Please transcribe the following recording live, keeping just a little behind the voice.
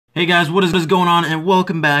Hey guys, what is going on, and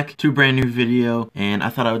welcome back to a brand new video. And I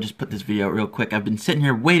thought I would just put this video out real quick. I've been sitting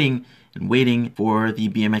here waiting for the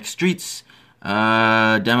BMX Streets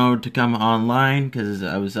demo to come online because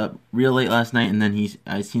I was up real late last night, and then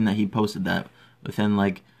I seen that he posted that within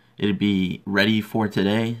like it'd be ready for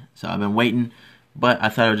today. So I've been waiting, but I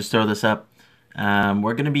thought I would just throw this up.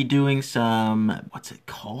 We're gonna be doing some, what's it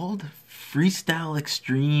called? Freestyle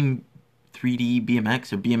Extreme 3D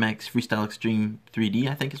BMX, or BMX Freestyle Extreme 3D,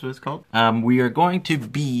 I think is what it's called. We are going to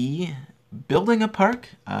be building a park.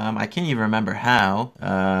 I can't even remember how.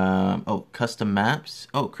 Oh, custom maps.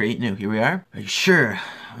 Oh, create new. Here we are. Are you sure?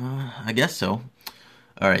 I guess so.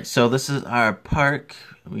 All right, so this is our park.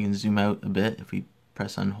 We can zoom out a bit if we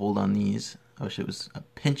press on hold on these. I wish it was a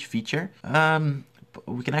pinch feature.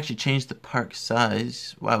 We can actually change the park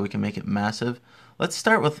size. Wow, we can make it massive. Let's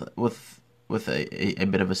start with a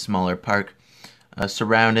bit of a smaller park.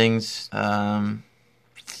 Surroundings. Ooh,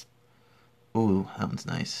 that one's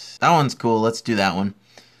nice. That one's cool. Let's do that one.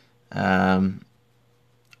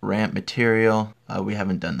 Ramp material. We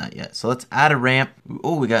haven't done that yet. So let's add a ramp.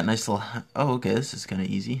 Oh, we got a nice little... Oh, okay, this is kind of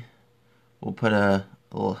easy. We'll put a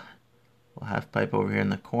little half pipe over here in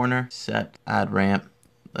the corner. Set. Add ramp.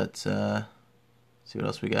 Let's see what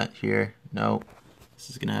else we got here. No. This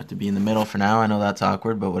is going to have to be in the middle for now. I know that's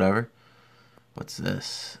awkward, but whatever. What's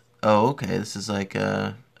this? Oh, okay, this is like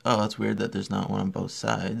oh, that's weird that there's not one on both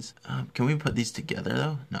sides. Can we put these together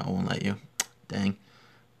though? No, it won't let you. Dang.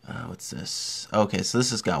 What's this? Okay, so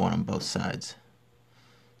this has got one on both sides.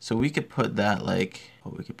 So we could put that like,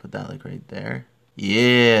 oh, we could put that like right there.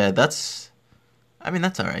 Yeah, that's, I mean,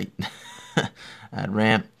 that's all right. Add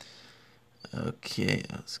ramp. Okay,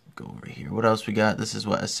 let's go over here. What else we got? This is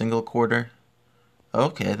what, a single quarter?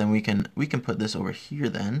 Okay, then we can put this over here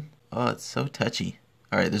then. Oh, it's so touchy.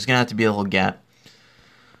 Alright, there's gonna have to be a little gap.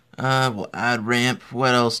 We'll add ramp.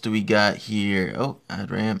 What else do we got here? Oh, add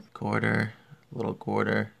ramp, quarter, little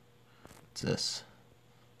quarter. What's this?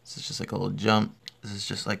 This is just like a little jump. This is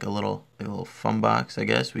just like a little fun box, I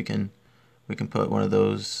guess. We can put one of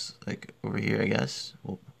those like over here, I guess.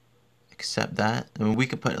 We'll accept that. I mean, we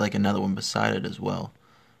could put like another one beside it as well.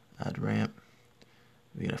 Add ramp.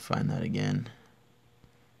 We gotta find that again.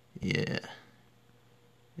 Yeah.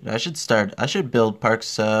 I should build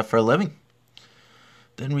parks for a living.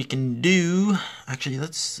 Then we can do, actually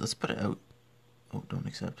let's put it out. Oh, don't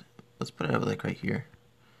accept. Let's put it out like right here.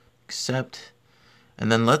 Accept.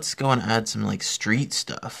 And then let's go and add some like street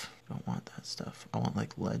stuff. I don't want that stuff. I want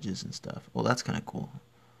like ledges and stuff. Well, that's kind of cool.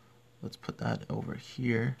 Let's put that over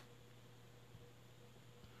here.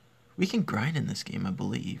 We can grind in this game, I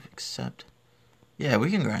believe. Accept. Yeah, we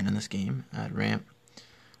can grind in this game. Add ramp.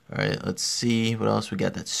 Alright, let's see what else we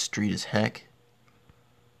got that's street as heck.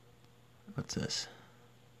 What's this?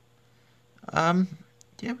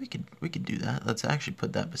 Yeah, we could do that. Let's actually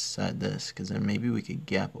put that beside this, because then maybe we could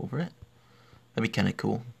gap over it. That'd be kind of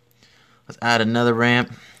cool. Let's add another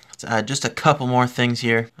ramp. Let's add just a couple more things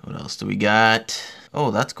here. What else do we got?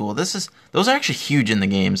 Oh, that's cool. Those are actually huge in the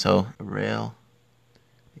game, so a rail.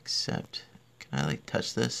 Accept. Can I like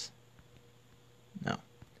touch this? No.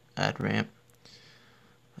 Add ramp.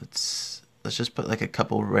 Let's just put like a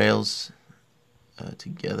couple rails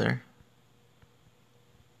together.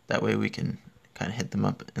 That way we can kind of hit them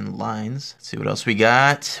up in lines. Let's see what else we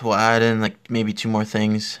got. We'll add in like maybe two more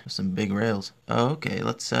things. Some big rails. Oh, okay,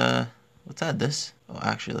 let's add this. Oh,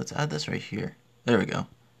 actually, let's add this right here. There we go.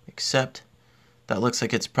 Accept. That looks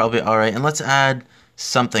like it's probably all right. And let's add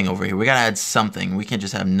something over here. We gotta add something. We can't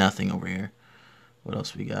just have nothing over here. What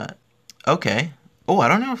else we got? Okay. Oh, I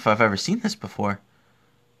don't know if I've ever seen this before.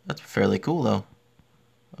 That's fairly cool though.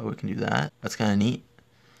 Oh, we can do that. That's kind of neat.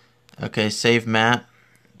 Okay, save map.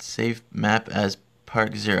 Save map as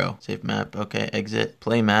Park 0. Save map. Okay, exit.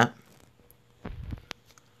 Play map.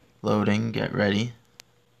 Loading. Get ready.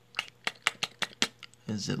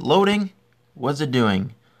 Is it loading? What's it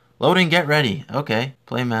doing? Loading. Get ready. Okay.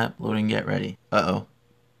 Play map. Loading. Get ready. Uh-oh.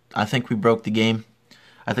 I think we broke the game.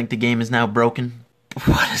 I think the game is now broken.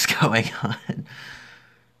 What is going on?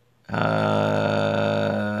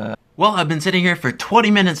 Well, I've been sitting here for 20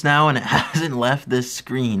 minutes now and it hasn't left this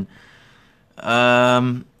screen.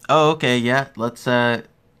 Oh, okay, yeah. Let's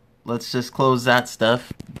just close that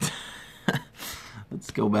stuff. Let's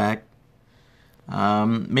go back.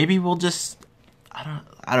 Maybe we'll just I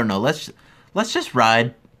don't know. Let's just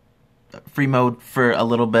ride free mode for a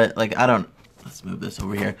little bit. Like let's move this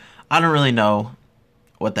over here. I don't really know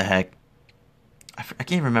what the heck. I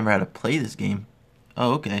can't even remember how to play this game.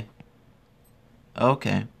 Oh, okay.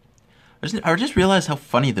 Okay. I just realized how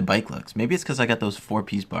funny the bike looks. Maybe it's because I got those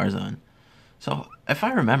 4-piece bars on. So, if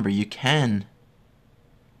I remember, you can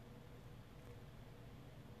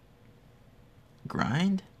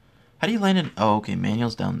grind? How do you land it? Oh, okay,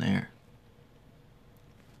 manual's down there.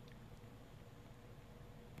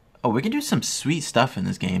 Oh, we can do some sweet stuff in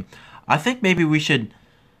this game. I think maybe we should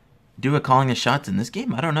do a calling the shots in this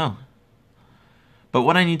game. I don't know. But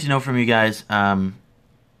what I need to know from you guys,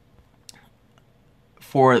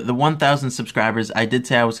 for the 1,000 subscribers, I did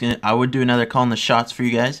say I would do another calling the shots for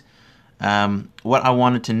you guys. What I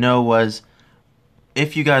wanted to know was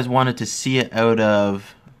if you guys wanted to see it out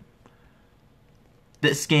of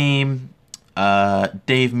this game.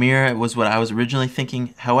 Dave Mirra was what I was originally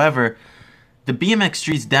thinking. However, the BMX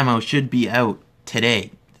Streets demo should be out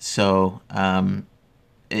today, so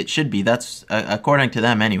it should be. That's according to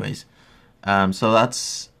them, anyways. So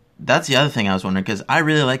that's the other thing I was wondering, because I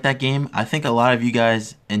really like that game. I think a lot of you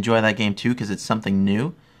guys enjoy that game too, because it's something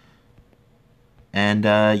new. And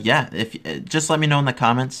yeah, just let me know in the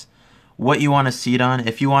comments what you want to see it on.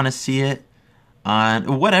 If you want to see it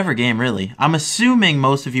on whatever game, really. I'm assuming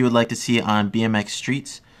most of you would like to see it on BMX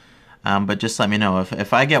Streets. But just let me know.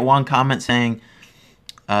 If I get one comment saying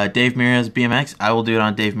Dave Mirra's BMX, I will do it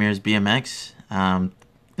on Dave Mirra's BMX.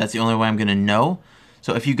 That's the only way I'm going to know.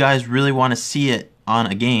 So if you guys really want to see it on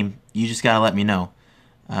a game, you just got to let me know.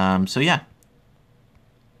 So yeah.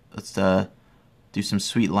 Let's do some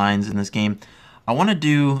sweet lines in this game. I want to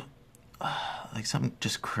do like something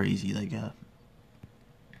just crazy. Like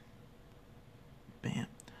bam.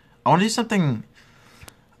 I want to do something...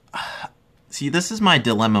 See, this is my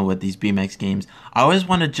dilemma with these BMX games. I always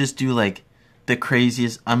want to just do like the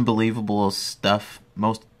craziest, unbelievable stuff,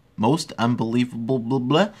 most unbelievable blah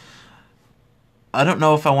blah. I don't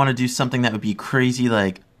know if I want to do something that would be crazy,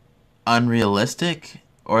 like unrealistic,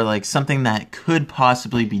 or like something that could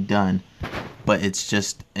possibly be done, but it's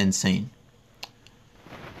just insane.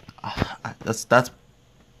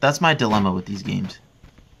 That's my dilemma with these games.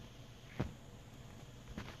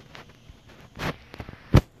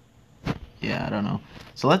 Yeah, I don't know.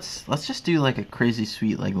 So let's just do like a crazy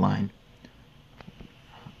sweet like line.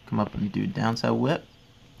 Come up and do a downside whip.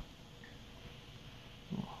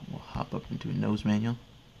 We'll hop up into a nose manual.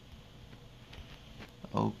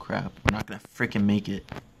 Oh crap, we're not gonna freaking make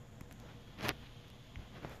it.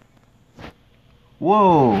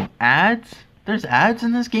 Whoa, ads? There's ads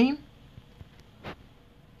in this game?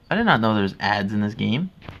 I did not know there's ads in this game.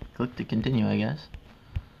 Click to continue, I guess.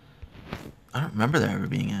 I don't remember there ever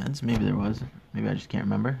being ads. Maybe there was. Maybe I just can't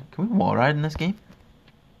remember. Can we wall ride in this game?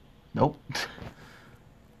 Nope.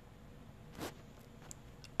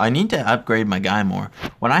 I need to upgrade my guy more.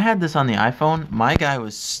 When I had this on the iPhone, my guy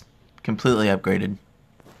was completely upgraded.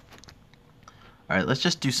 Alright, let's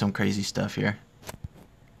just do some crazy stuff here.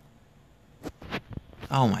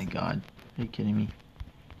 Oh my god. Are you kidding me?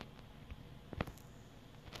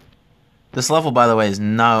 This level, by the way, is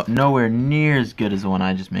nowhere near as good as the one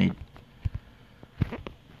I just made.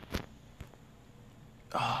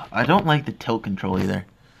 I don't like the tilt control either.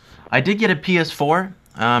 I did get a PS4,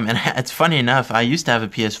 and it's funny enough, I used to have a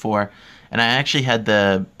PS4, and I actually had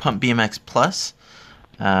the Pump BMX Plus.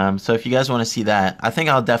 So if you guys want to see that, I think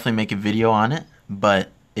I'll definitely make a video on it. But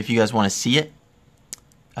if you guys want to see it,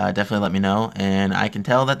 definitely let me know. And I can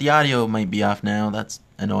tell that the audio might be off now. That's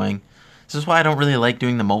annoying. This is why I don't really like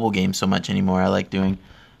doing the mobile games so much anymore. I like doing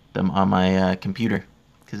them on my computer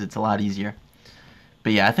because it's a lot easier.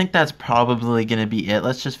 But yeah, I think that's probably going to be it.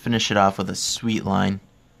 Let's just finish it off with a sweet line.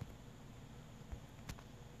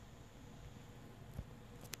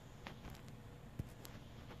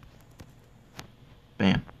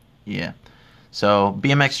 Bam. Yeah. So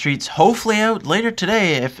BMX Streets hopefully out later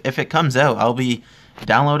today. If it comes out, I'll be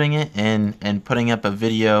downloading it and putting up a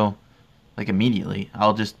video like immediately.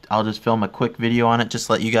 I'll just film a quick video on it, just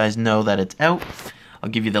let you guys know that it's out. I'll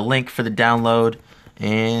give you the link for the download,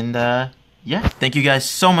 and yeah, thank you guys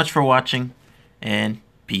so much for watching, and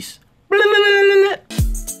peace.